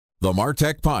The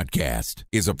Martech Podcast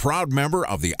is a proud member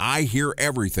of the I Hear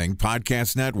Everything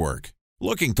Podcast Network.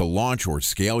 Looking to launch or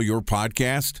scale your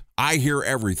podcast? I Hear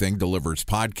Everything delivers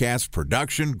podcast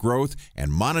production, growth,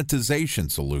 and monetization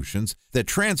solutions that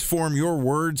transform your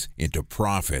words into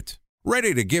profit.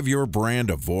 Ready to give your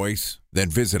brand a voice? Then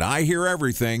visit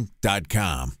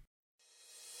iheareverything.com.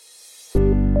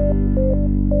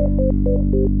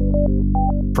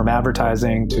 From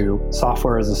advertising to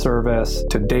software as a service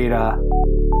to data.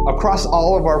 Across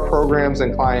all of our programs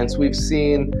and clients, we've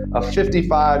seen a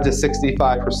 55 to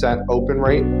 65% open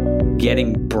rate.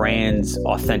 Getting brands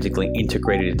authentically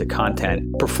integrated into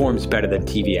content performs better than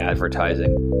TV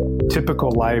advertising.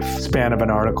 Typical lifespan of an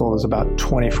article is about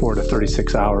 24 to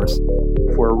 36 hours.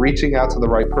 If we're reaching out to the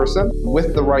right person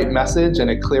with the right message and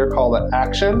a clear call to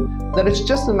action, then it's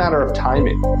just a matter of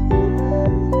timing.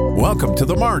 Welcome to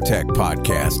the Martech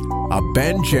Podcast, a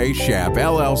Ben J. Schaap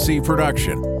LLC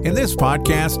production. In this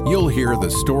podcast, you'll hear the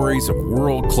stories of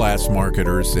world-class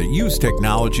marketers that use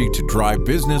technology to drive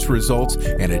business results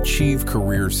and achieve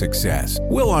career success.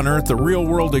 We'll unearth the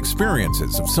real-world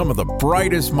experiences of some of the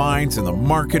brightest minds in the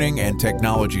marketing and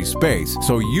technology space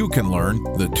so you can learn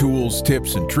the tools,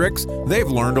 tips, and tricks they've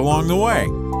learned along the way.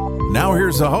 Now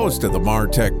here's the host of the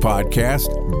Martech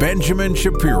Podcast, Benjamin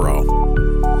Shapiro.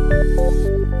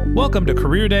 Welcome to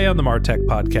Career Day on the Martech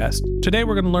Podcast. Today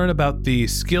we're going to learn about the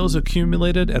skills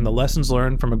accumulated and the lessons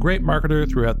learned from a great marketer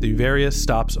throughout the various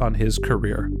stops on his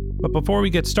career. But before we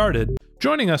get started,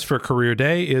 joining us for Career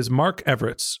Day is Mark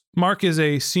Everts. Mark is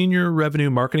a senior revenue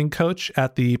marketing coach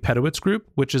at the Pedowitz Group,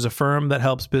 which is a firm that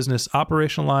helps business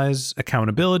operationalize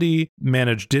accountability,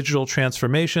 manage digital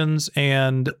transformations,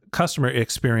 and customer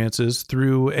experiences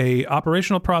through an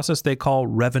operational process they call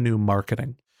revenue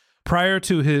marketing. Prior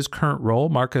to his current role,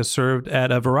 Mark has served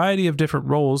at a variety of different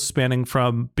roles spanning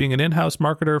from being an in-house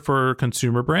marketer for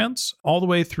consumer brands, all the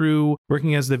way through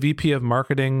working as the VP of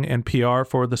Marketing and PR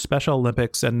for the Special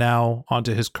Olympics, and now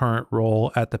onto his current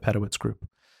role at the Pedowitz Group.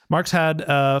 Mark's had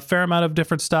a fair amount of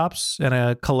different stops and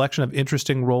a collection of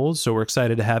interesting roles, so we're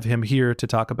excited to have him here to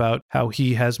talk about how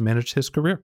he has managed his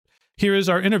career. Here is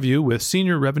our interview with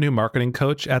Senior Revenue Marketing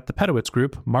Coach at the Pedowitz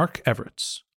Group, Mark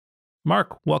Everts.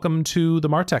 Mark, welcome to the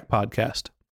Martech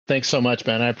Podcast. Thanks so much,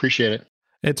 Ben. I appreciate it.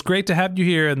 It's great to have you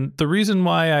here. And the reason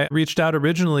why I reached out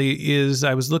originally is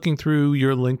I was looking through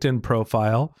your LinkedIn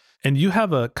profile, and you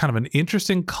have a kind of an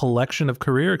interesting collection of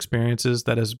career experiences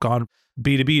that has gone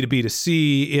B2B to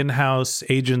B2C, in-house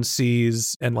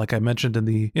agencies. And like I mentioned in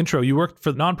the intro, you worked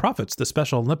for nonprofits, the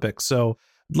Special Olympics. So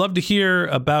I'd love to hear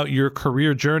about your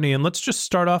career journey. And let's just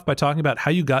start off by talking about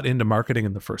how you got into marketing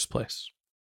in the first place.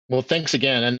 Well, thanks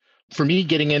again. And for me,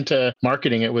 getting into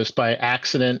marketing, it was by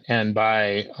accident and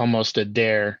by almost a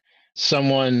dare.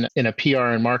 Someone in a PR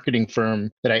and marketing firm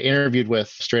that I interviewed with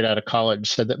straight out of college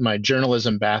said that my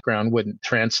journalism background wouldn't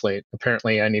translate.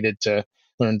 Apparently, I needed to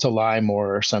learn to lie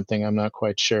more or something. I'm not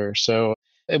quite sure. So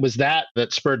it was that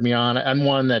spurred me on. I'm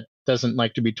one that doesn't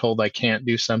like to be told I can't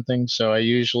do something. So I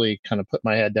usually kind of put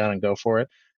my head down and go for it.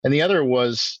 And the other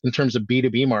was, in terms of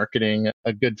B2B marketing,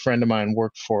 a good friend of mine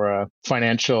worked for a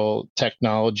financial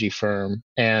technology firm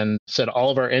and said, all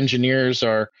of our engineers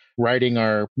are writing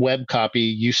our web copy.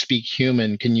 You speak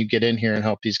human. Can you get in here and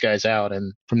help these guys out?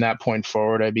 And from that point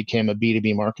forward, I became a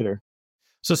B2B marketer.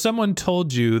 So someone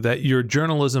told you that your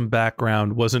journalism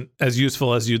background wasn't as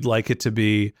useful as you'd like it to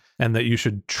be, and that you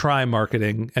should try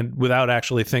marketing, and without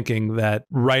actually thinking that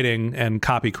writing and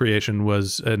copy creation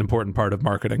was an important part of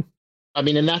marketing. I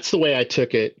mean, and that's the way I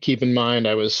took it. Keep in mind,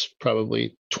 I was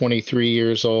probably 23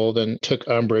 years old and took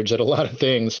umbrage at a lot of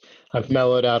things. I've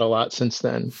mellowed out a lot since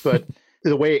then. But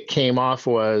the way it came off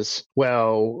was,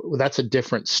 well, that's a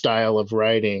different style of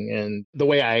writing. And the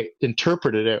way I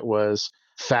interpreted it was,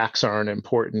 facts aren't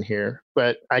important here.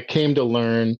 But I came to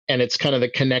learn, and it's kind of the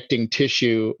connecting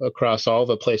tissue across all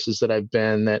the places that I've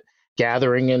been, that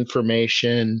gathering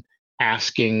information,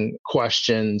 asking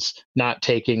questions, not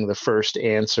taking the first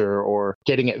answer or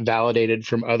getting it validated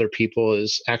from other people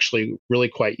is actually really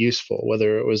quite useful,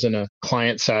 whether it was in a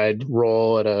client-side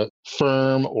role at a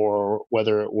firm or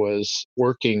whether it was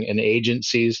working in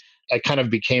agencies. I kind of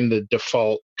became the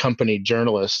default company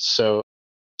journalist. So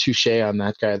touche on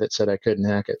that guy that said I couldn't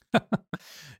hack it.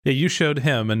 Yeah, you showed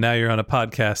him, and now you're on a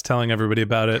podcast telling everybody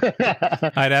about it.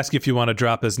 I'd ask you if you want to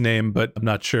drop his name, but I'm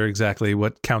not sure exactly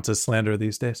what counts as slander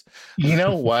these days. You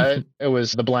know what? It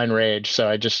was the blind rage. So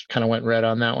I just kind of went red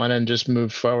on that one and just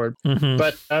moved forward. Mm-hmm.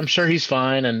 But I'm sure he's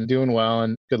fine and doing well,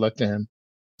 and good luck to him.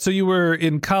 So you were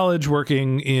in college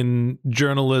working in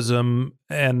journalism,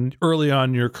 and early on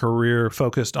in your career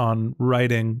focused on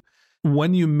writing.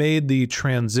 When you made the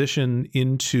transition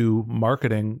into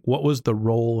marketing, what was the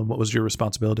role and what was your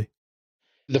responsibility?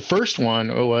 The first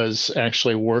one was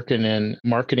actually working in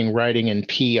marketing, writing, and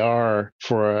PR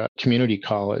for a community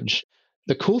college.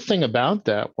 The cool thing about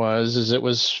that is it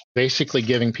was basically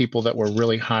giving people that were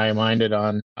really high-minded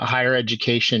on a higher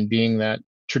education being that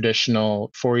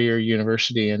traditional four-year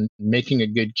university and making a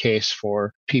good case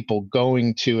for people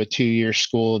going to a two-year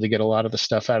school to get a lot of the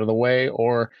stuff out of the way,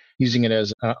 or using it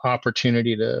as an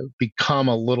opportunity to become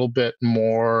a little bit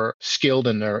more skilled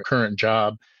in their current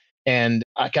job. And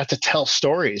I got to tell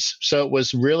stories. So it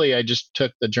was really, I just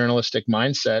took the journalistic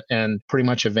mindset and pretty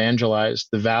much evangelized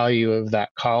the value of that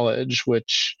college,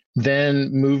 which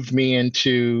then moved me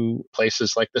into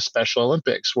places like the Special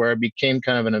Olympics, where I became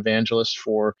kind of an evangelist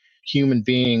for human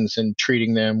beings and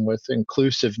treating them with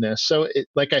inclusiveness. So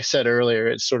like I said earlier,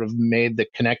 it sort of made the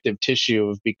connective tissue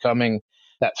of becoming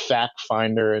that fact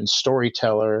finder and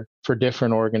storyteller for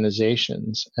different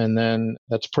organizations. And then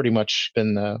that's pretty much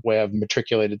been the way I've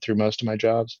matriculated through most of my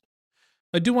jobs.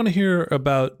 I do want to hear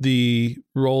about the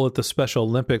role at the Special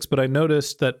Olympics, but I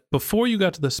noticed that before you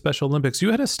got to the Special Olympics, you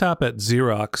had a stop at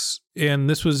Xerox, and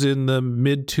this was in the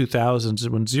mid-2000s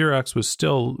when Xerox was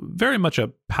still very much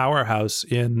a powerhouse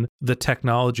in the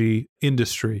technology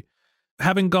industry.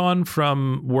 Having gone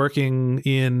from working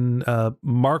in a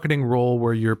marketing role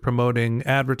where you're promoting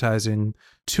advertising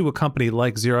to a company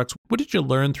like Xerox, what did you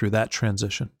learn through that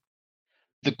transition?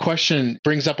 The question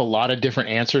brings up a lot of different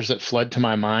answers that flood to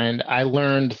my mind. I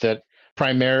learned that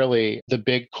primarily the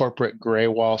big corporate gray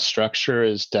wall structure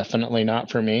is definitely not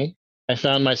for me. I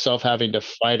found myself having to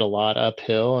fight a lot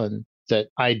uphill, and that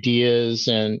ideas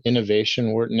and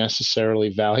innovation weren't necessarily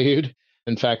valued.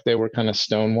 In fact, they were kind of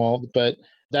stonewalled, but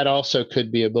that also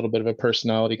could be a little bit of a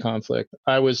personality conflict.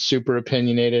 I was super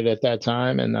opinionated at that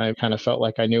time, and I kind of felt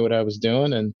like I knew what I was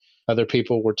doing, and other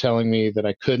people were telling me that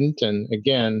I couldn't. And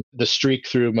again, the streak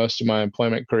through most of my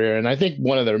employment career. And I think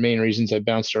one of the main reasons I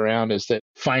bounced around is that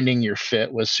finding your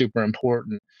fit was super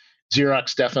important.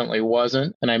 Xerox definitely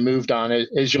wasn't. And I moved on.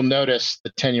 As you'll notice,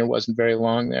 the tenure wasn't very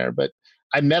long there, but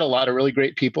I met a lot of really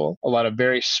great people, a lot of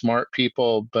very smart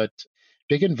people, but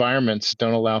big environments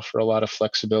don't allow for a lot of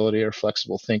flexibility or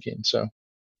flexible thinking. So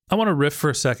I want to riff for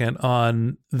a second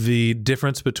on the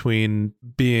difference between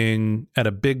being at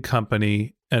a big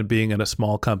company and being at a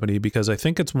small company, because I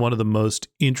think it's one of the most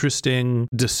interesting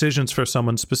decisions for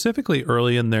someone specifically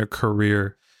early in their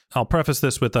career. I'll preface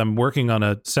this with I'm working on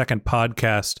a second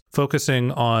podcast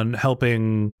focusing on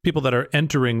helping people that are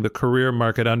entering the career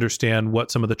market understand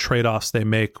what some of the trade-offs they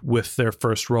make with their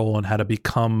first role and how to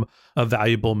become a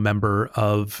valuable member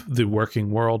of the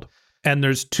working world. And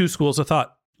there's two schools of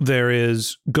thought. There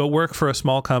is go work for a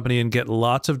small company and get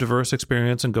lots of diverse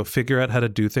experience and go figure out how to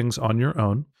do things on your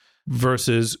own,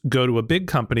 versus go to a big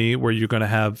company where you're going to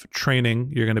have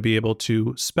training, you're going to be able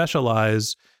to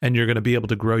specialize, and you're going to be able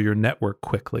to grow your network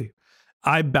quickly.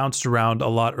 I bounced around a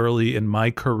lot early in my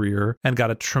career and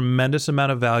got a tremendous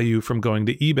amount of value from going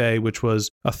to eBay, which was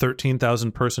a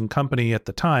 13,000 person company at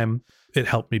the time. It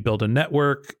helped me build a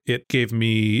network. It gave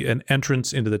me an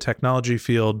entrance into the technology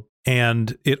field.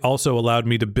 And it also allowed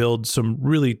me to build some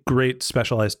really great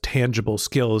specialized tangible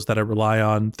skills that I rely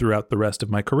on throughout the rest of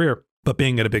my career. But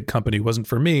being at a big company wasn't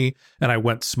for me, and I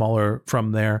went smaller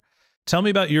from there. Tell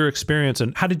me about your experience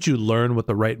and how did you learn what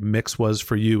the right mix was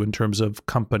for you in terms of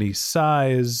company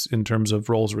size, in terms of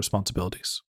roles and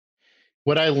responsibilities?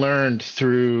 What I learned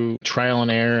through trial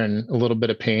and error and a little bit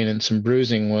of pain and some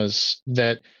bruising was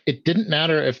that it didn't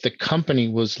matter if the company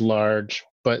was large,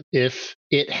 but if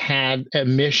it had a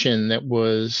mission that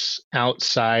was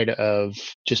outside of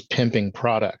just pimping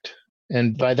product.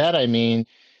 And by that, I mean,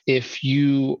 if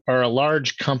you are a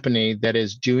large company that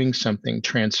is doing something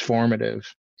transformative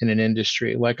in an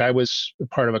industry, like I was a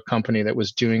part of a company that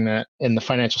was doing that in the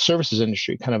financial services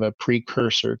industry, kind of a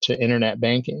precursor to internet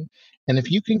banking. And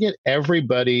if you can get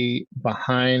everybody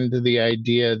behind the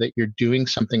idea that you're doing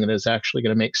something that is actually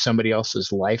going to make somebody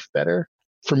else's life better,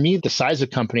 for me, the size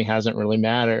of company hasn't really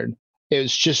mattered.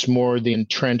 It's just more the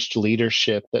entrenched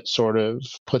leadership that sort of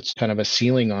puts kind of a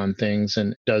ceiling on things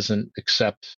and doesn't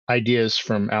accept ideas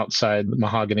from outside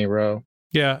Mahogany Row.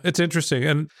 Yeah, it's interesting.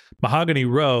 And Mahogany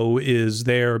Row is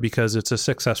there because it's a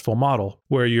successful model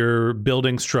where you're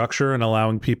building structure and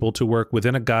allowing people to work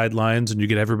within a guidelines and you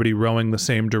get everybody rowing the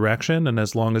same direction. And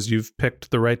as long as you've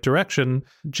picked the right direction,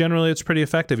 generally it's pretty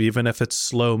effective, even if it's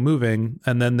slow moving.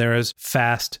 And then there is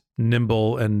fast,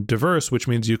 nimble, and diverse, which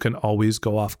means you can always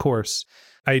go off course.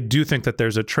 I do think that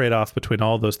there's a trade-off between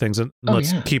all those things. And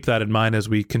let's keep that in mind as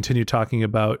we continue talking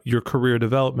about your career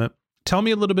development. Tell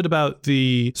me a little bit about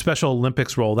the Special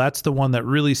Olympics role. That's the one that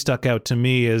really stuck out to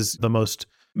me as the most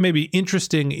maybe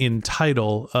interesting in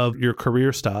title of your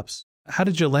career stops. How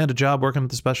did you land a job working at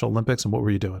the Special Olympics, and what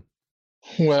were you doing?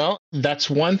 Well, that's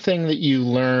one thing that you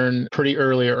learn pretty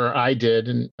early, or I did,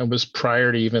 and it was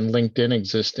prior to even LinkedIn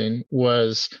existing,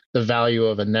 was the value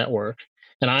of a network.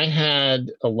 And I had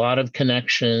a lot of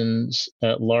connections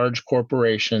at large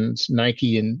corporations,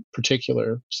 Nike in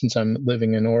particular, since I'm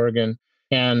living in Oregon.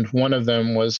 And one of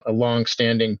them was a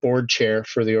longstanding board chair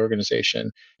for the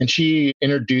organization. And she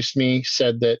introduced me,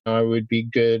 said that I would be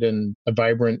good and a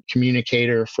vibrant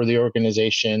communicator for the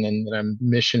organization and that I'm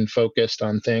mission focused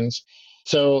on things.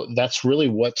 So that's really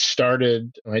what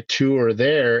started my tour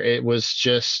there. It was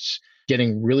just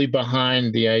getting really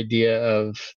behind the idea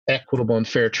of equitable and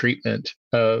fair treatment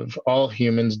of all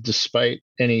humans, despite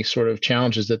any sort of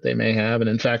challenges that they may have. And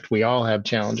in fact, we all have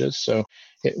challenges. So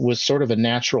it was sort of a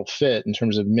natural fit in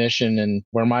terms of mission and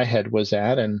where my head was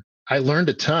at. And I learned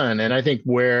a ton. And I think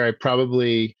where I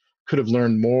probably could have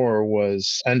learned more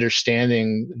was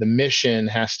understanding the mission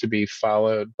has to be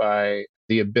followed by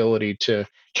the ability to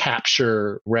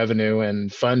capture revenue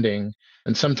and funding.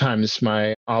 And sometimes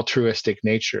my altruistic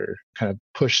nature kind of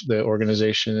pushed the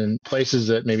organization in places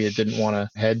that maybe it didn't want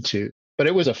to head to. But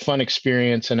it was a fun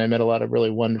experience, and I met a lot of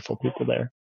really wonderful people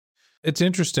there. It's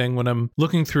interesting when I'm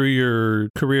looking through your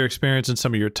career experience and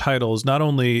some of your titles, not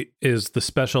only is the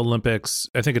Special Olympics,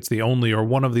 I think it's the only or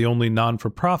one of the only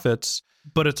non-for-profits,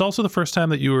 but it's also the first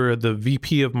time that you were the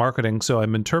VP of marketing. So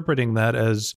I'm interpreting that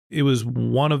as it was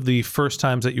one of the first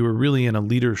times that you were really in a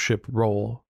leadership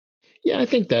role. Yeah, I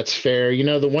think that's fair. You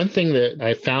know, the one thing that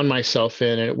I found myself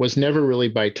in, and it was never really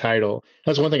by title.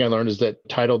 That's one thing I learned, is that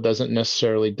title doesn't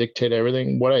necessarily dictate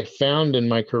everything. What I found in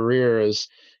my career is,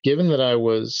 given that I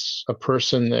was a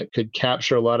person that could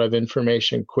capture a lot of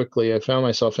information quickly, I found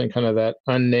myself in kind of that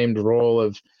unnamed role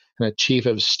of kind of chief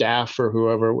of staff for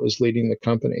whoever was leading the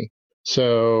company.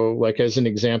 So, like as an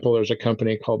example, there's a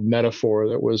company called Metaphor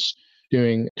that was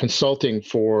doing consulting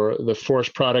for the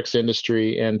forest products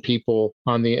industry and people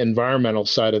on the environmental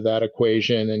side of that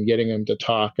equation, and getting them to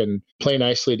talk and play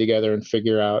nicely together and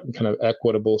figure out kind of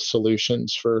equitable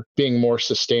solutions for being more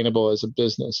sustainable as a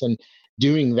business. And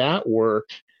doing that work,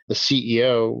 the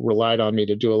CEO relied on me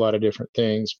to do a lot of different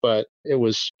things, but it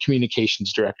was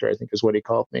communications director, I think is what he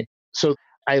called me. So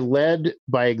I led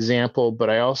by example,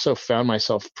 but I also found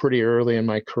myself pretty early in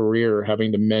my career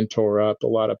having to mentor up a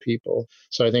lot of people.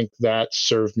 So I think that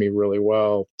served me really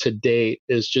well to date,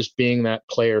 is just being that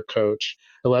player coach.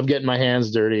 I love getting my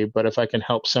hands dirty, but if I can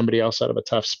help somebody else out of a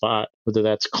tough spot, whether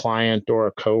that's client or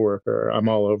a coworker, I'm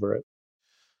all over it.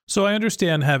 So I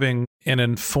understand having an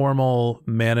informal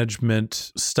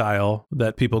management style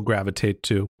that people gravitate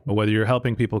to, whether you're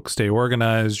helping people stay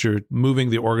organized, you're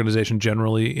moving the organization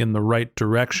generally in the right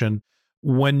direction.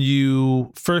 When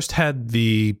you first had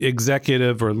the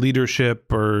executive or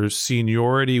leadership or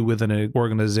seniority within an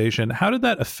organization, how did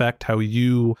that affect how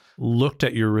you looked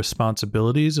at your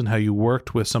responsibilities and how you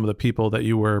worked with some of the people that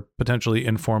you were potentially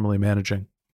informally managing?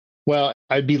 Well,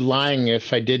 I'd be lying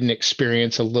if I didn't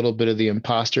experience a little bit of the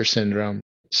imposter syndrome.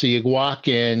 So you walk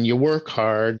in, you work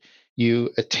hard,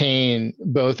 you attain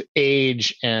both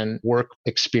age and work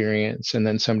experience. And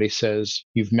then somebody says,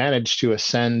 you've managed to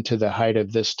ascend to the height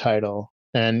of this title.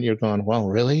 And you're going, well,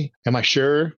 really? Am I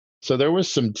sure? So there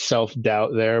was some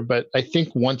self-doubt there. But I think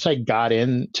once I got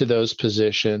into those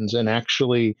positions and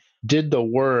actually did the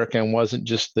work and wasn't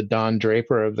just the Don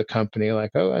Draper of the company,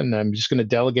 like, oh, and I'm just going to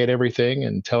delegate everything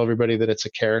and tell everybody that it's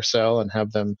a carousel and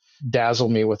have them dazzle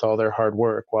me with all their hard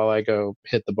work while I go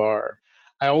hit the bar.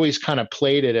 I always kind of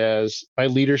played it as my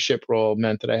leadership role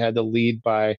meant that I had to lead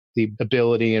by the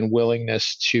ability and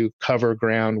willingness to cover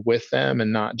ground with them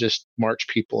and not just march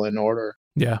people in order.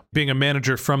 Yeah, being a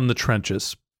manager from the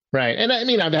trenches. Right. And I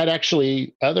mean, I've had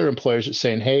actually other employers that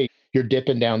saying, hey, you're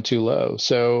dipping down too low.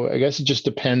 So I guess it just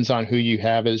depends on who you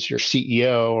have as your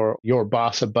CEO or your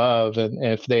boss above, and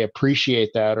if they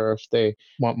appreciate that or if they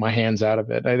want my hands out of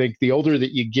it. I think the older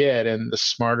that you get and the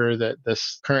smarter that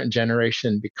this current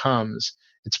generation becomes,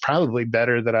 it's probably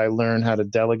better that I learn how to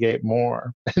delegate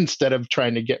more instead of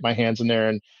trying to get my hands in there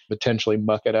and potentially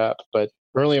muck it up. But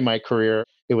early in my career,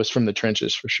 it was from the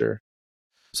trenches for sure.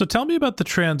 So tell me about the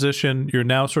transition. You're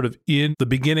now sort of in the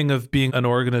beginning of being an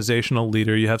organizational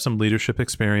leader. You have some leadership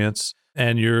experience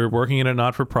and you're working in a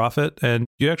not-for-profit, and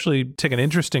you actually take an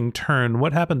interesting turn.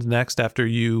 What happens next after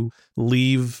you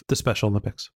leave the Special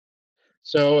Olympics?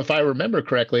 So if I remember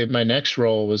correctly, my next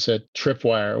role was at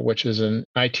Tripwire, which is an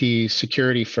IT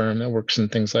security firm that works in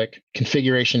things like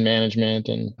configuration management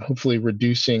and hopefully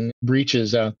reducing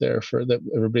breaches out there for that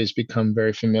everybody's become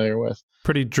very familiar with.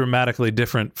 Pretty dramatically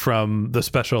different from the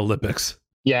Special Olympics.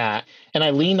 Yeah. And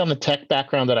I leaned on the tech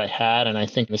background that I had. And I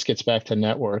think this gets back to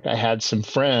network. I had some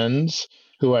friends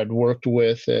who I'd worked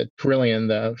with at Carillion,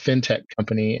 the fintech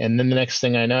company. And then the next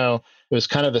thing I know, it was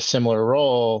kind of a similar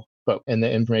role, but in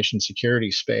the information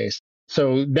security space.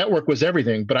 So network was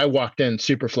everything, but I walked in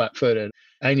super flat-footed.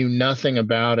 I knew nothing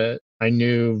about it. I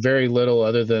knew very little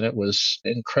other than it was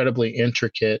incredibly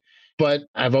intricate. But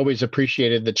I've always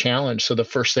appreciated the challenge. So the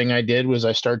first thing I did was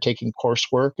I started taking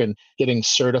coursework and getting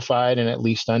certified and at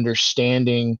least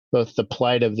understanding both the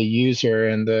plight of the user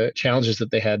and the challenges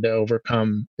that they had to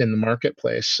overcome in the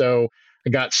marketplace. So I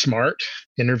got smart,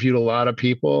 interviewed a lot of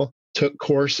people, took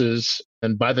courses.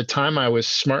 And by the time I was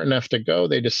smart enough to go,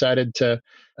 they decided to,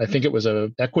 I think it was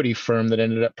an equity firm that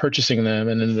ended up purchasing them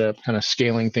and ended up kind of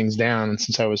scaling things down. And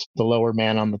since I was the lower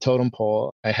man on the totem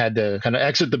pole, I had to kind of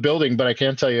exit the building. But I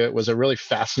can tell you it was a really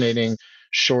fascinating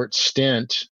short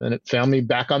stint. And it found me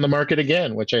back on the market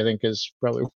again, which I think is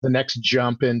probably the next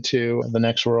jump into the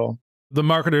next role. The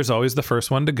marketer is always the first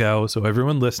one to go. So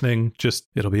everyone listening, just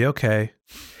it'll be okay.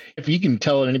 If you can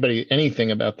tell anybody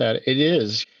anything about that, it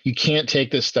is you can't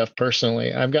take this stuff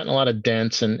personally. I've gotten a lot of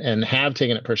dents and have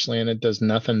taken it personally, and it does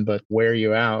nothing but wear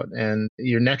you out. And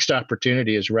your next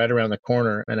opportunity is right around the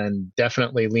corner, and then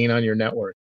definitely lean on your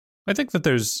network. I think that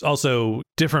there's also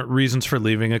different reasons for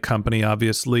leaving a company,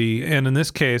 obviously. And in this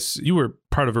case, you were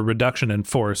part of a reduction in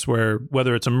force where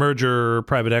whether it's a merger or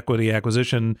private equity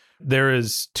acquisition, there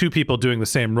is two people doing the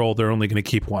same role. They're only going to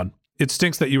keep one. It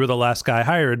stinks that you were the last guy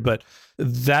hired, but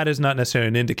that is not necessarily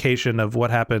an indication of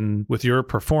what happened with your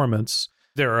performance.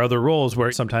 There are other roles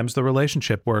where sometimes the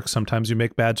relationship works. Sometimes you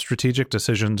make bad strategic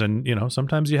decisions and,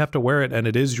 sometimes you have to wear it and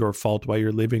it is your fault while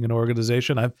you're leaving an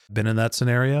organization. I've been in that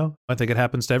scenario. I think it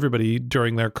happens to everybody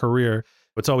during their career.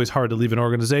 It's always hard to leave an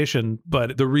organization,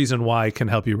 but the reason why can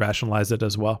help you rationalize it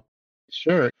as well.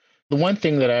 Sure. The one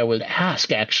thing that I would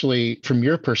ask, actually, from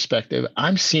your perspective,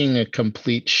 I'm seeing a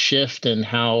complete shift in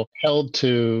how held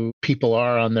to people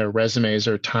are on their resumes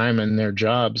or time in their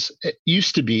jobs. It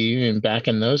used to be, and back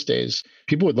in those days,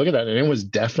 people would look at that and it was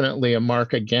definitely a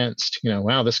mark against,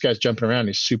 wow, this guy's jumping around,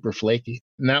 he's super flaky.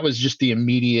 And that was just the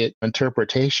immediate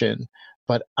interpretation.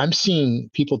 But I'm seeing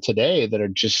people today that are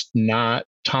just not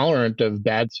tolerant of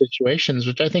bad situations,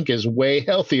 which I think is way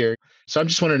healthier. So I'm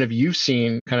just wondering if you've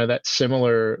seen kind of that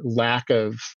similar lack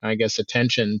of,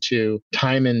 attention to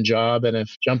time in job, and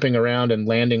if jumping around and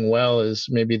landing well is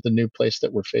maybe the new place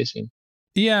that we're facing.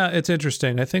 Yeah, it's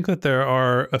interesting. I think that there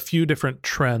are a few different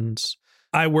trends.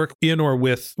 I work in or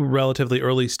with relatively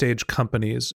early stage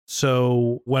companies.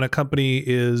 So when a company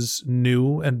is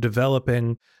new and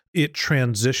developing, it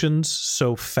transitions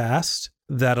so fast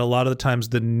that a lot of the times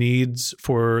the needs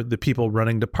for the people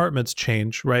running departments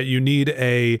change, right? You need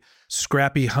a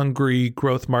scrappy, hungry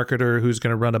growth marketer who's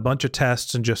going to run a bunch of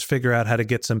tests and just figure out how to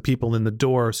get some people in the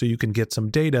door so you can get some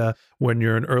data when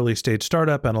you're an early stage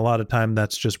startup. And a lot of time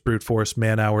that's just brute force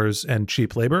man hours and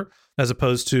cheap labor, as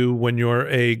opposed to when you're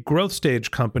a growth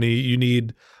stage company, you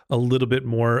need a little bit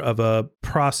more of a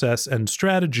process and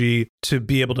strategy to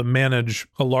be able to manage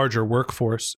a larger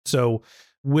workforce. So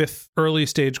with early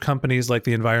stage companies like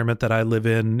the environment that I live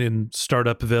in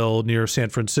Startupville near San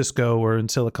Francisco or in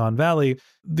Silicon Valley,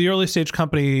 the early stage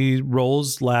company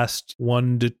roles last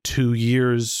 1 to 2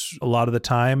 years a lot of the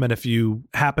time. And if you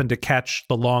happen to catch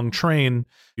the long train,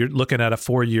 you're looking at a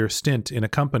 4-year stint in a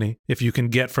company if you can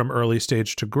get from early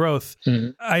stage to growth.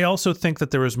 Mm-hmm. I also think that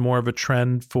there is more of a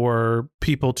trend for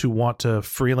people to want to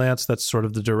freelance. That's sort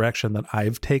of the direction that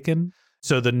I've taken.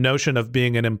 So the notion of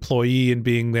being an employee and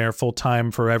being there full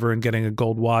time forever and getting a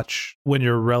gold watch when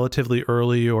you're relatively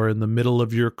early or in the middle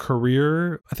of your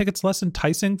career, I think it's less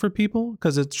enticing for people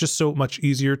because it's just so much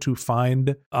easier to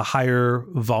find a higher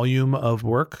volume of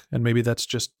work. And maybe that's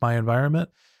just my environment.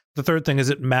 The third thing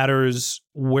is it matters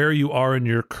where you are in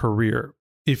your career.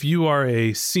 If you are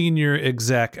a senior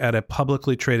exec at a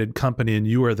publicly traded company and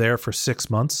you are there for 6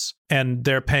 months and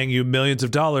they're paying you millions of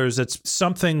dollars, it's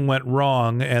something went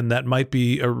wrong, and that might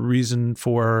be a reason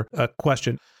for a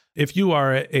question. If you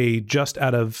are a just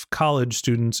out of college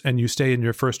student and you stay in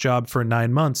your first job for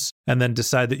 9 months and then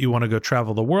decide that you want to go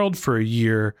travel the world for a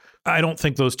year, I don't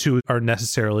think those two are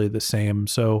necessarily the same.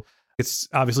 So it's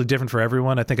obviously different for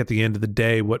everyone. I think at the end of the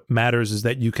day, what matters is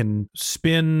that you can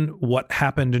spin what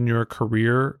happened in your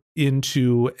career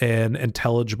into an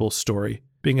intelligible story.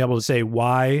 being able to say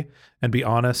why and be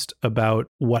honest about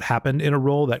what happened in a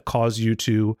role that caused you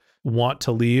to want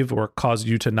to leave or caused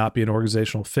you to not be an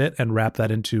organizational fit, and wrap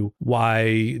that into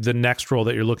why the next role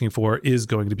that you're looking for is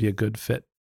going to be a good fit.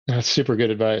 That's super good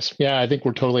advice. Yeah, I think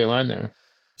we're totally aligned there.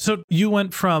 So you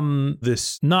went from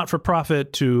this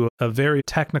not-for-profit to a very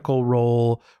technical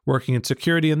role working in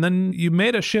security, and then you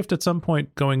made a shift at some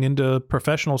point going into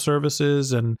professional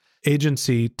services and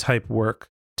agency type work.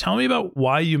 Tell me about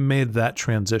why you made that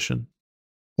transition.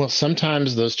 Well,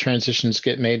 sometimes those transitions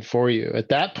get made for you. At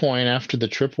that point, after the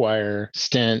Tripwire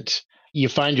stint, you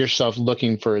find yourself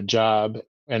looking for a job.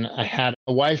 And I had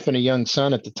a wife and a young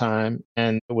son at the time.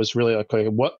 And it was really like, okay,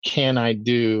 what can I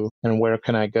do and where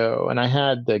can I go? And I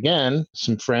had, again,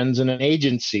 some friends in an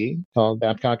agency called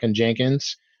Babcock and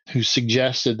Jenkins who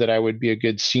suggested that I would be a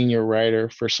good senior writer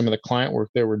for some of the client work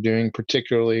they were doing,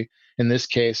 particularly in this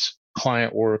case,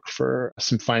 client work for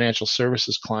some financial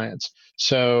services clients.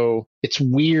 So it's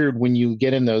weird when you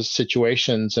get in those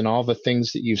situations and all the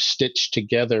things that you've stitched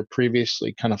together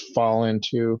previously kind of fall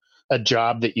into a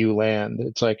job that you land.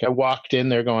 It's like I walked in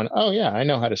there going, oh yeah, I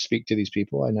know how to speak to these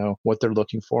people. I know what they're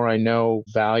looking for. I know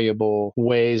valuable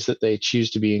ways that they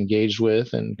choose to be engaged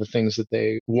with and the things that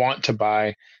they want to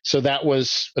buy. So that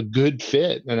was a good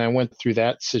fit. And I went through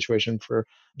that situation for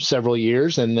several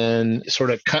years and then sort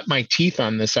of cut my teeth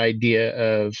on this idea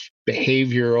of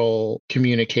behavioral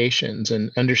communications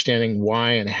and understanding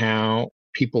why and how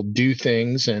people do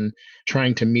things and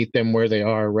trying to meet them where they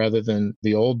are rather than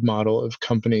the old model of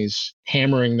companies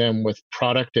hammering them with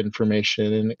product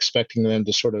information and expecting them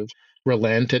to sort of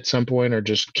relent at some point or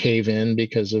just cave in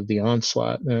because of the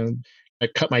onslaught. I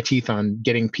cut my teeth on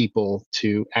getting people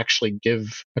to actually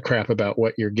give a crap about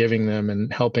what you're giving them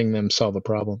and helping them solve a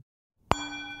problem.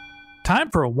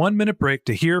 Time for a 1-minute break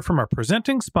to hear from our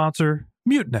presenting sponsor,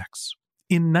 Mutinex.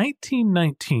 In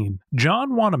 1919,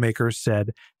 John Wanamaker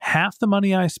said, "Half the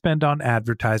money I spend on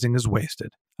advertising is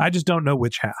wasted. I just don't know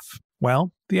which half."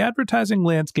 Well, the advertising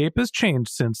landscape has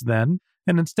changed since then,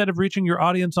 and instead of reaching your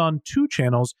audience on 2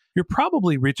 channels, you're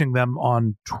probably reaching them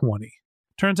on 20.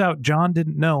 Turns out John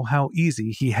didn't know how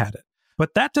easy he had it.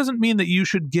 But that doesn't mean that you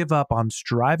should give up on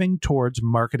striving towards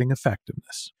marketing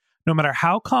effectiveness. No matter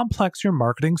how complex your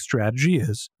marketing strategy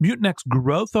is, Mutinex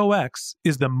GrowthOS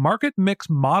is the market mix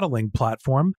modeling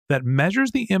platform that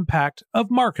measures the impact of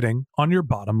marketing on your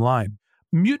bottom line.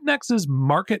 Mutinex's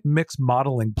market mix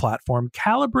modeling platform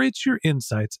calibrates your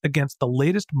insights against the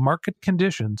latest market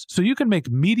conditions so you can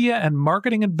make media and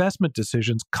marketing investment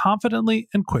decisions confidently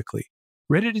and quickly.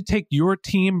 Ready to take your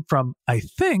team from I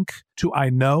think to I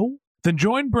know? Then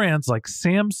join brands like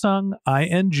Samsung,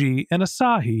 ING, and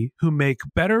Asahi who make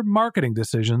better marketing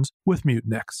decisions with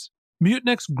Mutinex.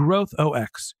 Mutinex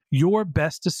GrowthOS. Your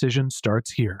best decision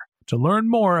starts here. To learn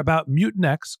more about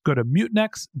Mutinex, go to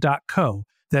mutinex.co.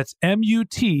 That's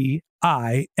MUTINEX.co.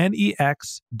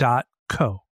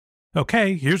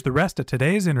 Okay, here's the rest of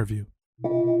today's interview.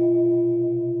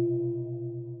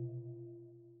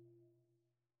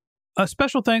 A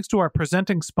special thanks to our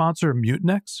presenting sponsor,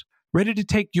 Mutinex. Ready to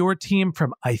take your team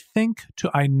from I think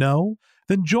to I know?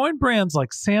 Then join brands like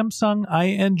Samsung,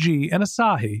 ING, and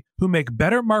Asahi who make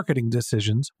better marketing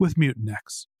decisions with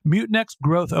Mutinex. Mutinex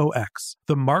GrowthOS,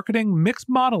 the marketing mix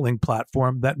modeling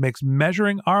platform that makes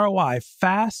measuring ROI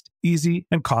fast, easy,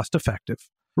 and cost-effective.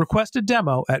 Request a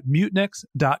demo at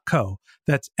mutinex.co.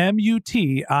 That's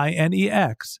MUTINEX.co.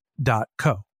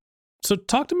 So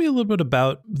talk to me a little bit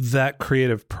about that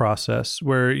creative process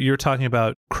where you're talking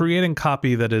about creating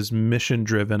copy that is mission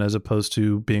driven as opposed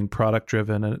to being product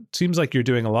driven. And it seems like you're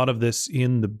doing a lot of this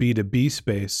in the B2B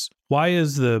space. Why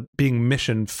is the being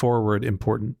mission forward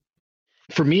important?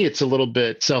 For me, it's a little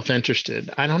bit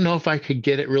self-interested. I don't know if I could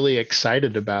get it really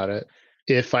excited about it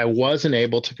if I wasn't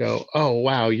able to go, oh,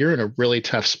 wow, you're in a really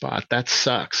tough spot. That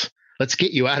sucks. Let's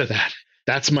get you out of that.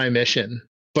 That's my mission.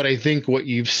 But I think what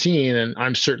you've seen, and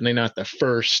I'm certainly not the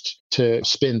first to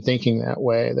spin thinking that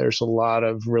way, there's a lot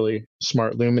of really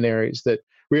smart luminaries that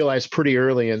realize pretty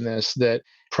early in this that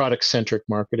product-centric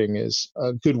marketing is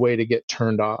a good way to get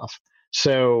turned off.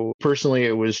 So personally,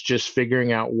 it was just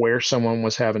figuring out where someone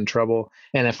was having trouble.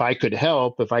 And if I could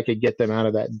help, if I could get them out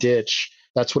of that ditch,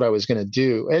 that's what I was going to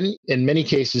do. And in many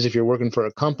cases, if you're working for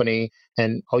a company,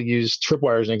 and I'll use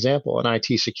Tripwire as an example, an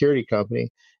IT security company,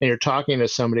 and you're talking to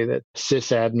somebody that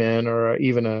sysadmin or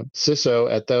even a CISO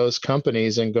at those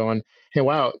companies and going, hey,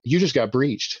 wow, you just got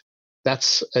breached.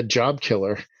 That's a job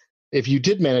killer. If you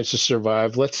did manage to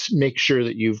survive, let's make sure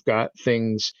that you've got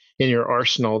things in your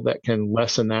arsenal that can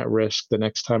lessen that risk the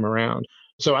next time around.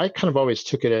 So I kind of always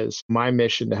took it as my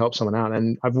mission to help someone out.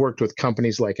 And I've worked with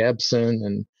companies like Epson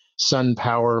and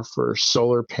SunPower for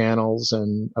solar panels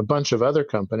and a bunch of other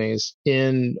companies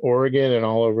in Oregon and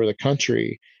all over the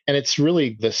country. And it's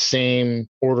really the same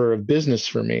order of business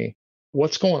for me.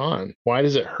 What's going on? Why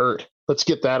does it hurt? Let's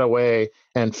get that away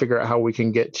and figure out how we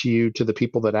can get to you, to the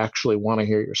people that actually want to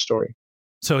hear your story.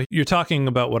 So you're talking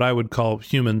about what I would call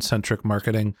human-centric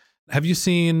marketing. Have you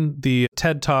seen the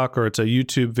TED Talk, or it's a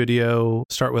YouTube video,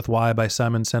 Start With Why by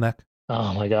Simon Sinek?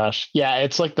 Oh my gosh. Yeah,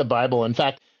 it's like the Bible. In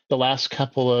fact, the last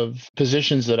couple of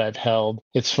positions that I've held,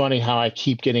 it's funny how I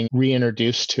keep getting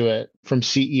reintroduced to it from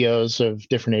CEOs of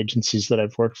different agencies that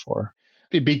I've worked for.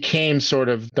 It became sort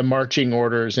of the marching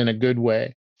orders in a good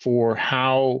way for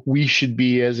how we should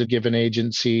be as a given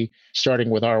agency, starting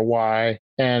with our why,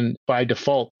 and by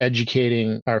default,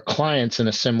 educating our clients in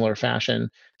a similar fashion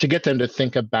to get them to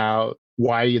think about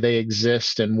why they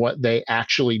exist and what they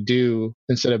actually do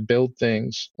instead of build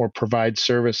things or provide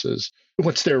services.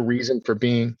 What's their reason for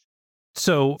being?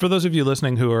 So for those of you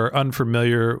listening who are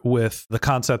unfamiliar with the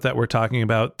concept that we're talking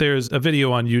about, there's a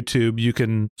video on YouTube. You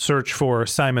can search for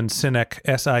Simon Sinek,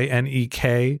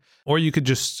 Sinek, or you could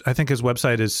just, I think his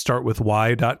website is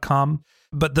startwithwhy.com.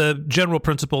 But the general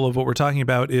principle of what we're talking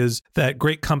about is that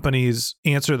great companies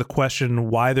answer the question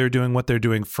why they're doing what they're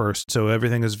doing first. So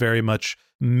everything is very much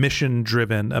mission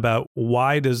driven about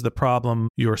why does the problem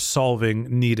you're solving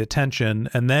need attention?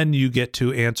 And then you get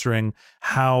to answering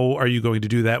how are you going to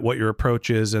do that, what your approach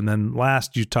is. And then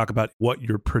last, you talk about what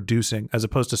you're producing, as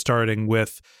opposed to starting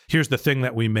with here's the thing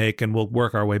that we make and we'll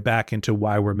work our way back into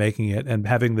why we're making it. And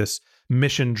having this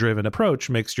mission-driven approach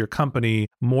makes your company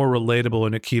more relatable,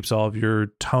 and it keeps all of your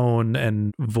tone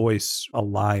and voice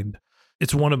aligned.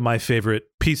 It's one of my favorite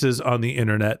pieces on the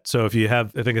internet. So if you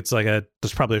have, I think it's like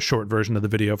there's probably a short version of the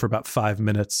video for about 5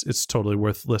 minutes. It's totally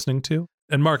worth listening to.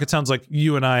 And Mark, it sounds like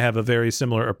you and I have a very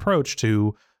similar approach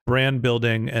to brand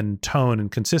building and tone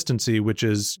and consistency, which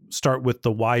is start with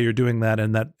the why you're doing that.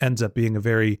 And that ends up being a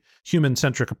very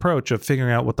human-centric approach of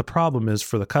figuring out what the problem is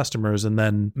for the customers and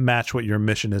then match what your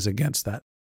mission is against that.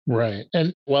 Right.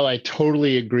 And while I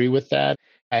totally agree with that,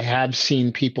 I have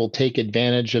seen people take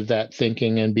advantage of that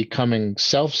thinking and becoming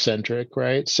self-centric,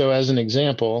 right? So as an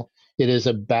example, it is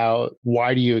about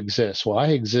why do you exist? Well, I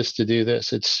exist to do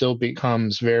this. It still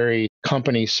becomes very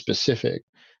company specific.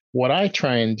 What I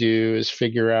try and do is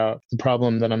figure out the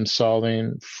problem that I'm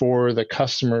solving for the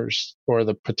customers or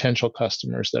the potential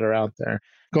customers that are out there.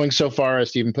 Going so far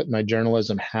as to even put my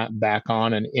journalism hat back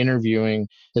on and interviewing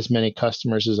as many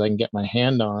customers as I can get my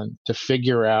hand on to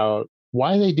figure out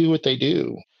why they do what they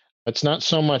do. It's not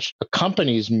so much a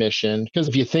company's mission, because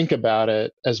if you think about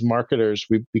it, as marketers,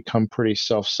 we've become pretty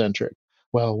self-centric.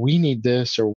 Well, we need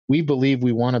this, or we believe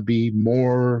we want to be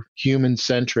more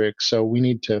human-centric, so we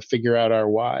need to figure out our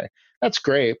why. That's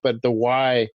great, but the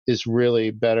why is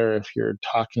really better if you're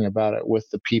talking about it with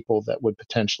the people that would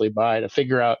potentially buy, to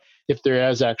figure out if there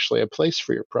is actually a place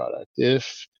for your product,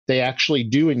 if they actually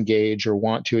do engage or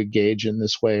want to engage in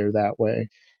this way or that way.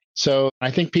 So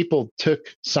I think people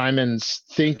took Simon's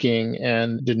thinking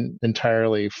and didn't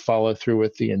entirely follow through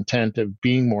with the intent of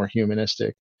being more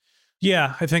humanistic.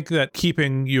 Yeah, I think that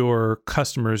keeping your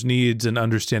customers' needs and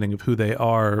understanding of who they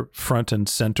are front and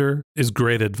center is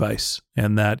great advice.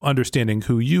 And that understanding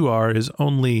who you are is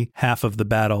only half of the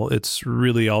battle. It's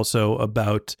really also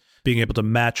about being able to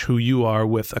match who you are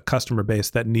with a customer base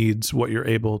that needs what you're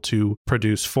able to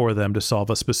produce for them to solve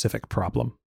a specific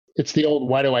problem. It's the old,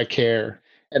 why do I care?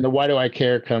 And the why do I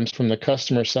care comes from the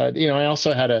customer side. I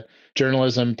also had a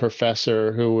journalism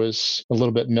professor who was a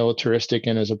little bit militaristic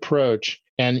in his approach,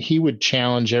 and he would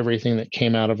challenge everything that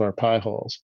came out of our pie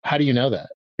holes. How do you know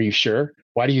that? Are you sure?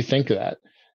 Why do you think that?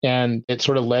 And it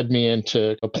sort of led me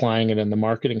into applying it in the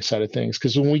marketing side of things.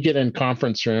 Because when we get in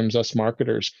conference rooms, us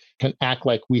marketers can act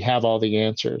like we have all the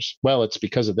answers. Well, it's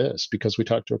because of this, because we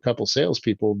talked to a couple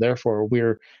salespeople. Therefore,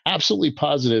 we're absolutely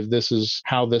positive this is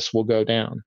how this will go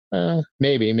down.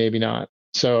 Maybe, maybe not.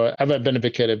 So I'm an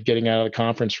advocate of getting out of the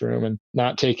conference room and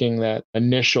not taking that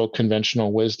initial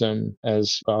conventional wisdom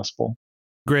as gospel.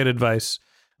 Great advice.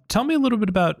 Tell me a little bit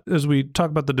about, as we talk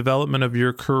about the development of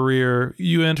your career,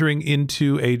 you entering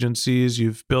into agencies,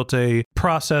 you've built a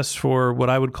process for what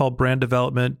I would call brand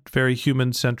development, very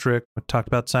human-centric. We talked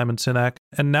about Simon Sinek.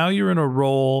 And now you're in a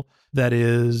role that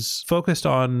is focused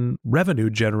on revenue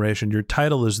generation. Your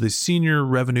title is the Senior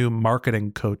Revenue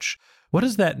Marketing Coach. What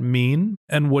does that mean,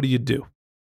 and what do you do?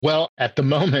 Well, at the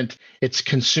moment, it's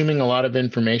consuming a lot of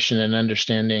information and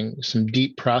understanding some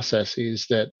deep processes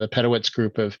that the Pedowitz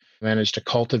Group have managed to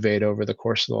cultivate over the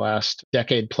course of the last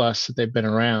decade plus that they've been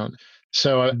around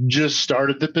So I just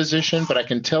started the position, but I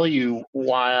can tell you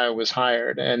why I was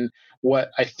hired and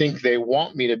what I think they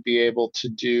want me to be able to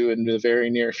do in the very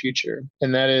near future.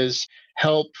 And that is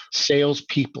help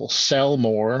salespeople sell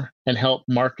more and help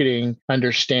marketing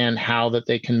understand how that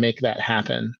they can make that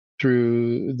happen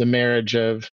through the marriage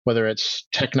of whether it's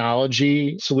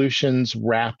technology solutions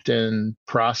wrapped in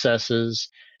processes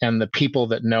and the people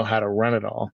that know how to run it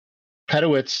all.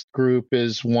 Pedowitz Group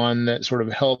is one that sort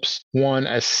of helps one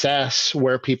assess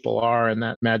where people are in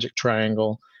that magic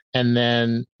triangle and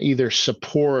then either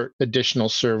support additional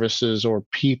services or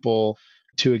people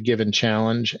to a given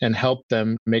challenge and help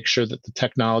them make sure that the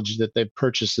technology that they've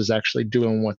purchased is actually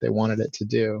doing what they wanted it to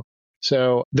do.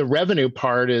 So the revenue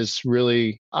part is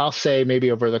really, I'll say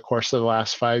maybe over the course of the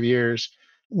last 5 years,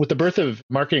 with the birth of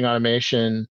marketing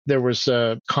automation, there was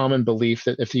a common belief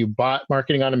that if you bought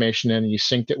marketing automation and you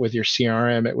synced it with your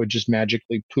CRM, it would just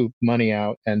magically poop money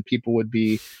out and people would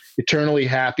be eternally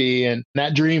happy. And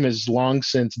that dream has long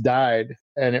since died.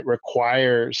 And it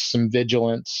requires some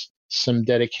vigilance, some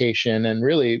dedication, and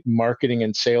really marketing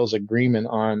and sales agreement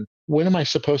on when am I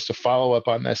supposed to follow up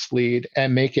on this lead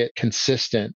and make it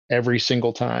consistent every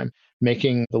single time,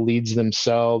 making the leads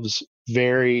themselves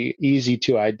very easy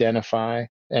to identify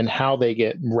and how they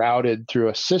get routed through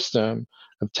a system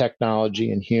of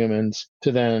technology and humans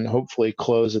to then hopefully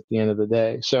close at the end of the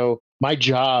day. So my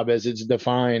job as it's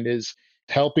defined is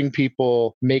helping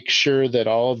people make sure that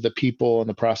all of the people and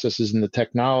the processes and the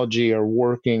technology are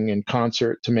working in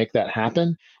concert to make that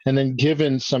happen. And then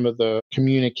given some of the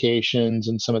communications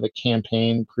and some of the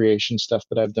campaign creation stuff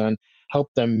that I've done,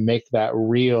 help them make that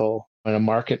real in a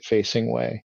market-facing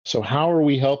way. So how are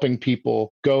we helping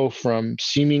people go from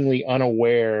seemingly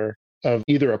unaware of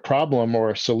either a problem or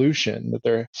a solution that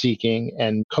they're seeking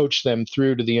and coach them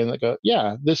through to the end that go,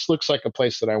 yeah, this looks like a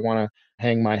place that I want to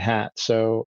hang my hat.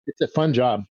 So it's a fun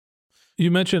job.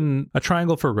 You mentioned a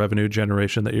triangle for revenue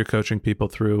generation that you're coaching people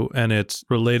through, and it's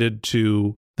related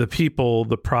to the people,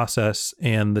 the process,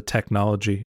 and the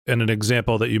technology. And an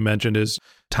example that you mentioned is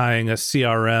tying a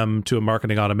CRM to a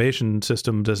marketing automation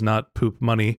system does not poop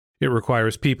money. It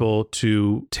requires people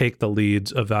to take the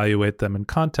leads, evaluate them, and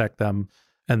contact them.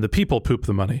 And the people poop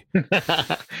the money.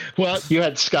 Well, you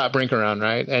had Scott Brinker on,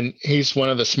 right? And he's one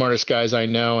of the smartest guys I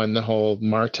know in the whole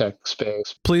MarTech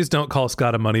space. Please don't call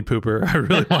Scott a money pooper. I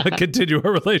really want to continue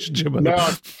a relationship with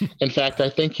him. In fact, I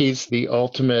think he's the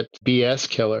ultimate BS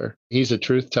killer. He's a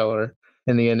truth teller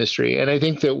in the industry. And I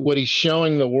think that what he's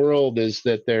showing the world is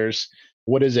that there's,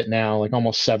 what is it now, like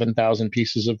almost 7,000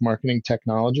 pieces of marketing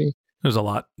technology. There's a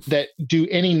lot. That do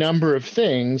any number of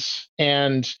things,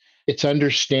 and it's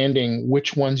understanding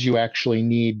which ones you actually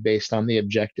need based on the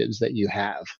objectives that you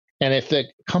have. And if the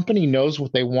company knows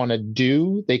what they want to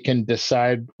do, they can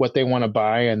decide what they want to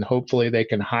buy, and hopefully they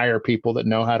can hire people that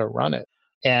know how to run it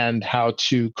and how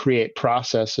to create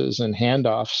processes and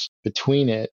handoffs between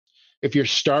it. If you're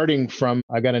starting from,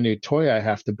 I got a new toy I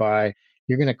have to buy,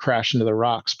 you're going to crash into the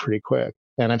rocks pretty quick.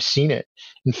 And I've seen it.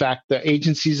 In fact, the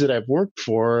agencies that I've worked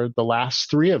for, the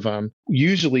last 3 of them,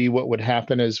 usually what would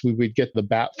happen is we would get the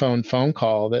bat phone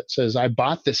call that says, I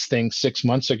bought this thing 6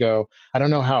 months ago. I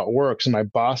don't know how it works. And my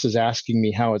boss is asking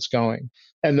me how it's going.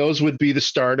 And those would be the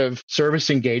start of service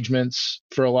engagements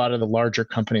for a lot of the larger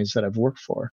companies that I've worked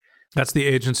for. That's the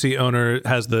agency owner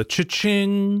has the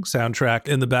cha-ching soundtrack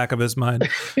in the back of his mind.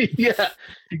 Yeah,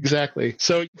 exactly.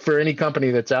 So for any company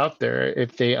that's out there,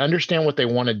 if they understand what they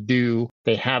want to do,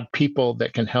 they have people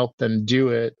that can help them do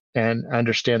it and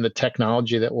understand the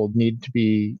technology that will need to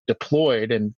be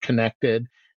deployed and connected.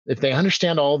 If they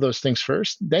understand all of those things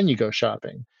first, then you go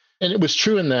shopping. And it was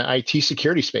true in the IT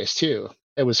security space too.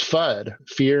 It was FUD,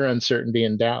 fear, uncertainty,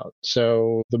 and doubt.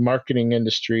 So the marketing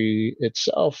industry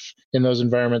itself in those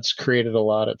environments created a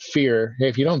lot of fear. Hey,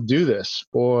 if you don't do this,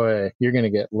 boy, you're going to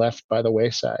get left by the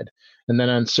wayside. And then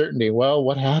uncertainty. Well,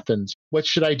 what happens? What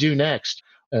should I do next?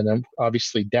 And then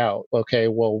obviously doubt. Okay,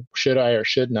 well, should I or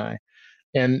shouldn't I?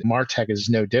 And MarTech is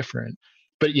no different.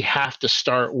 But you have to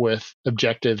start with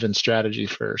objective and strategy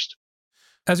first.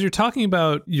 As you're talking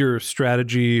about your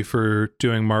strategy for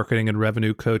doing marketing and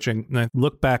revenue coaching, and I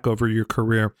look back over your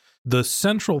career, the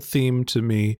central theme to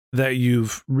me that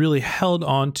you've really held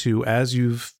on to as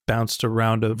you've bounced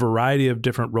around a variety of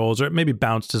different roles, or maybe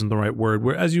bounced isn't the right word,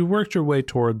 where as you worked your way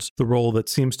towards the role that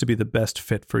seems to be the best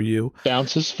fit for you.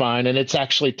 Bounce is fine, and it's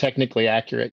actually technically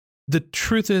accurate. The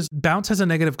truth is, bounce has a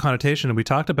negative connotation, and we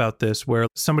talked about this, where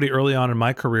somebody early on in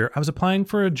my career, I was applying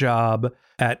for a job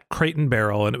at Crate and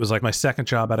Barrel, and it was like my second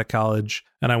job out of college,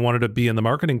 and I wanted to be in the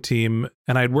marketing team,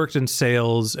 and I'd worked in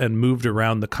sales and moved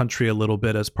around the country a little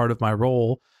bit as part of my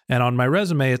role, And on my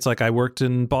resume, it's like I worked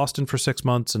in Boston for 6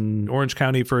 months and Orange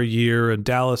County for a year and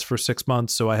Dallas for 6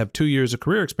 months. So I have 2 years of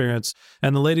career experience.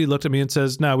 And the lady looked at me and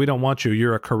says, no, we don't want you.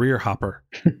 You're a career hopper.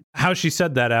 How she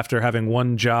said that after having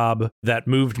one job that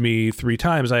moved me 3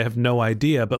 times, I have no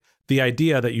idea. But the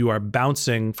idea that you are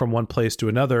bouncing from one place to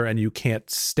another and you can't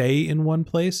stay in one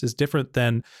place is different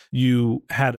than you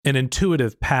had an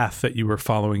intuitive path that you were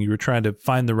following. You were trying to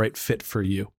find the right fit for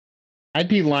you. I'd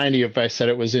be lying to you if I said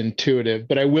it was intuitive,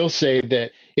 but I will say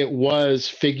that it was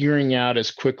figuring out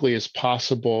as quickly as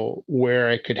possible where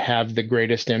I could have the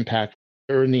greatest impact,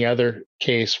 or in the other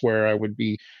case where I would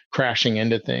be crashing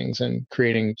into things and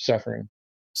creating suffering.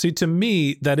 See, to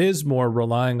me, that is more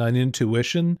relying on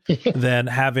intuition than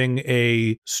having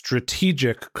a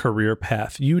strategic career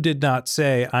path. You did not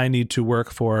say, I need to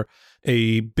work for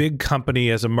a big company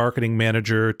as a marketing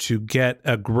manager to get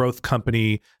a growth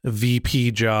company VP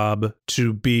job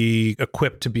to be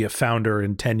equipped to be a founder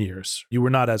in 10 years. You were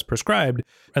not as prescribed,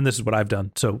 and this is what I've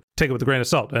done. So take it with a grain of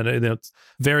salt. And it's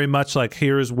very much like,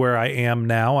 here's where I am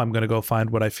now. I'm going to go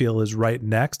find what I feel is right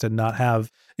next and not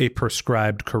have a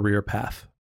prescribed career path.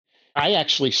 I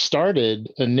actually started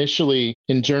initially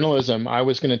in journalism. I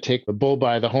was going to take the bull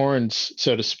by the horns,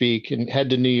 so to speak, and head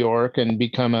to New York and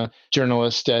become a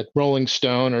journalist at Rolling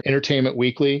Stone or Entertainment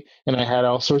Weekly. And I had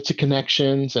all sorts of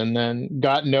connections and then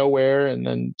got nowhere and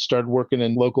then started working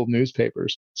in local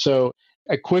newspapers. So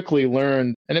I quickly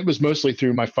learned, and it was mostly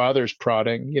through my father's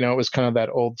prodding. It was kind of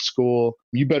that old school,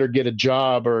 you better get a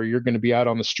job or you're going to be out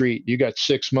on the street. You got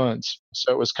 6 months.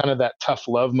 So it was kind of that tough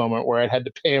love moment where I had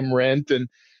to pay him rent, and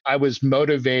I was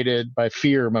motivated by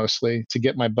fear mostly to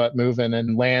get my butt moving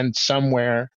and land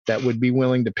somewhere that would be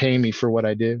willing to pay me for what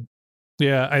I do.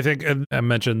 Yeah, I think I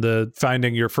mentioned the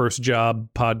Finding Your First Job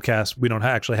podcast. We don't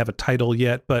actually have a title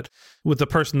yet, but with the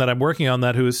person that I'm working on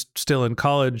that who is still in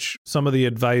college, some of the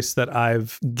advice that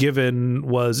I've given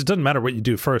was, it doesn't matter what you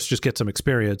do first, just get some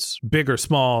experience. Big or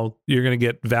small, you're going to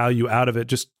get value out of it.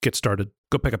 Just get started.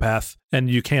 Go pick a path. And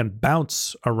you can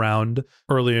bounce around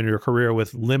early in your career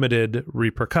with limited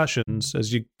repercussions.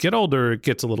 As you get older, it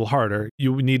gets a little harder.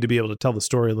 You need to be able to tell the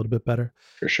story a little bit better.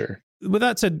 For sure. With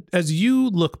that said, as you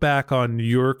look back on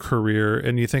your career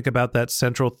and you think about that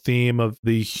central theme of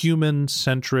the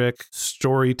human-centric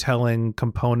storytelling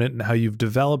component and how you've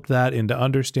developed that into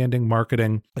understanding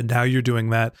marketing and how you're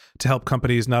doing that to help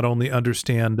companies not only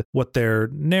understand what their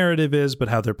narrative is, but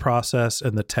how their process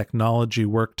and the technology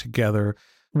work together,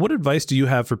 what advice do you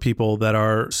have for people that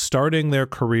are starting their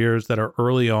careers that are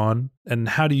early on, and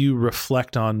how do you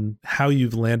reflect on how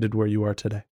you've landed where you are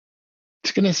today?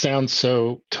 It's going to sound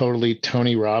so totally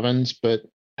Tony Robbins, but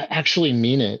I actually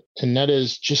mean it. And that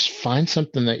is, just find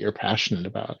something that you're passionate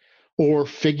about, or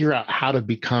figure out how to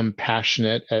become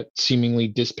passionate at seemingly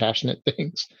dispassionate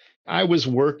things. I was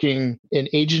working in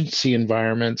agency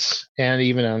environments and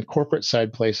even on corporate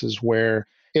side places where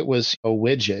it was a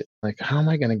widget. Like, how am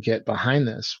I going to get behind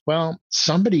this? Well,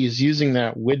 somebody is using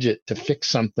that widget to fix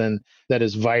something that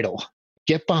is vital.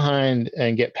 Get behind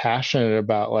and get passionate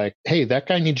about, like, hey, that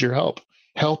guy needs your help.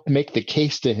 Help make the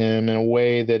case to him in a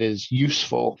way that is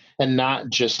useful and not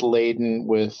just laden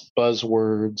with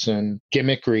buzzwords and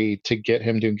gimmickry to get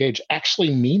him to engage.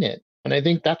 Actually mean it. And I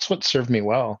think that's what served me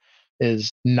well, is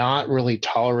not really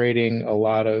tolerating a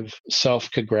lot of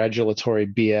self-congratulatory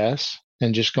BS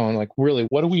and just going like, really,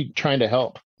 what are we trying to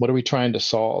help? What are we trying to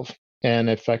solve? And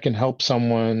if I can help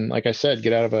someone, like I said,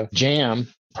 get out of a jam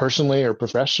personally or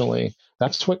professionally,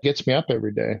 that's what gets me up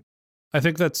every day. I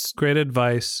think that's great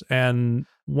advice. And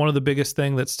one of the biggest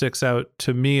thing that sticks out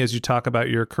to me as you talk about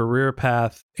your career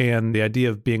path and the idea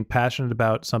of being passionate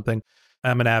about something,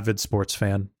 I'm an avid sports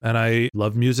fan and I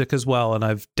love music as well. And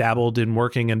I've dabbled in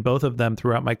working in both of them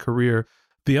throughout my career.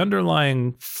 The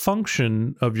underlying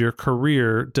function of your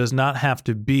career does not have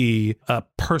to be a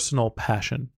personal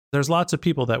passion. There's lots of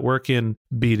people that work in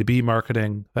B2B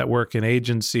marketing, that work in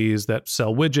agencies that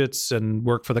sell widgets and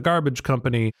work for the garbage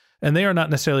company, and they are not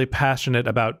necessarily passionate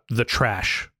about the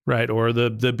trash, right? Or the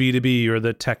B2B or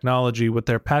the technology. What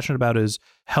they're passionate about is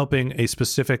helping a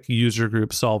specific user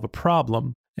group solve a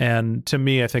problem. And to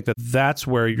me, I think that that's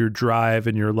where your drive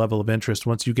and your level of interest,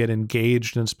 once you get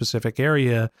engaged in a specific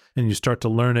area and you start to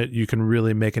learn it, you can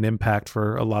really make an impact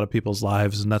for a lot of people's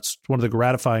lives. And that's one of the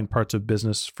gratifying parts of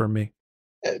business for me.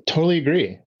 I totally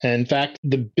agree. In fact,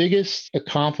 the biggest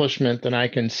accomplishment that I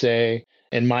can say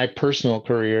in my personal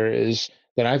career is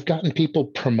that I've gotten people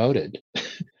promoted.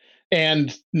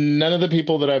 And none of the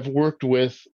people that I've worked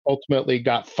with ultimately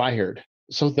got fired.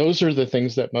 So those are the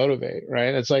things that motivate,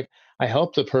 right? It's like I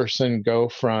helped a person go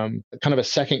from kind of a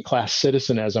second-class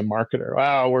citizen as a marketer.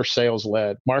 Wow, we're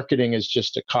sales-led. Marketing is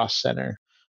just a cost center.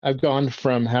 I've gone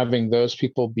from having those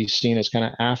people be seen as kind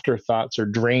of afterthoughts or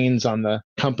drains on the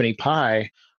company pie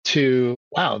to,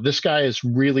 wow, this guy is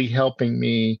really helping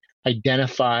me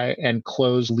identify and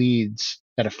close leads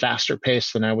at a faster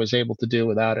pace than I was able to do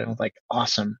without it. I'm like,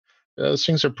 awesome. Those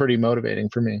things are pretty motivating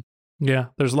for me. Yeah,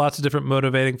 there's lots of different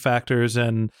motivating factors,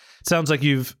 and it sounds like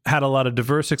you've had a lot of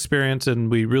diverse experience, and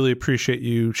we really appreciate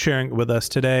you sharing it with us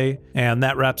today. And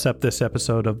that wraps up this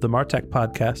episode of the Martech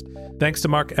Podcast. Thanks to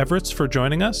Mark Everts for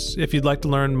joining us. If you'd like to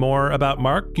learn more about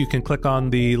Mark, you can click on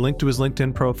the link to his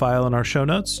LinkedIn profile in our show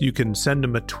notes. You can send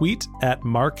him a tweet at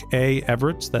Mark A.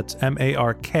 Everts, that's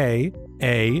MarkAEvertz.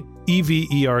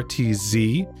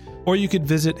 Or you could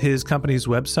visit his company's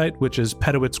website, which is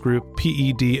Pedowitz Group,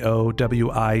 PEDOWITZ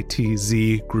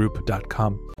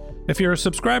Group.com. If you're a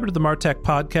subscriber to the Martech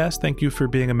Podcast, thank you for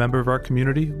being a member of our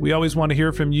community. We always want to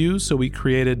hear from you, so we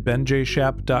created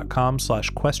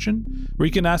benjshap.com/question, where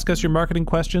you can ask us your marketing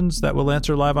questions that we'll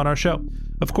answer live on our show.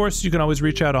 Of course, you can always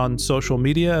reach out on social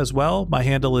media as well. My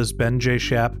handle is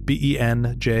benjshap,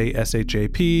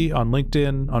 BENJSHAP, on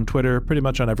LinkedIn, on Twitter, pretty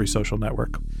much on every social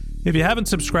network. If you haven't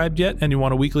subscribed yet and you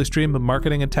want a weekly stream of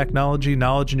marketing and technology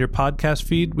knowledge in your podcast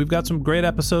feed, we've got some great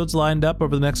episodes lined up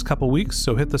over the next couple weeks,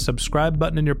 so hit the subscribe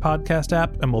button in your podcast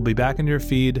app and we'll be back in your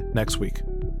feed next week.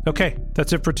 Okay,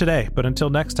 that's it for today, but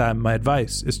until next time, my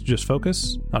advice is to just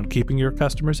focus on keeping your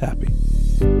customers happy.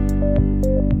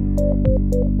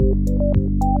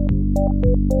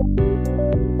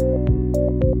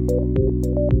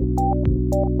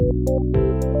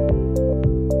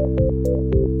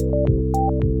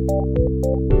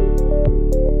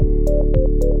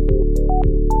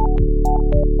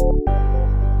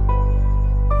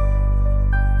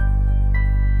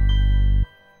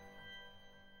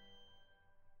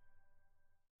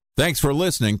 Thanks for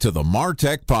listening to the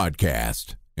Martech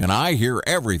Podcast, and I Hear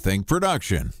Everything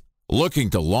production.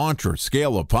 Looking to launch or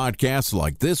scale a podcast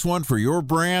like this one for your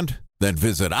brand? Then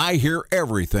visit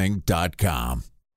iheareverything.com.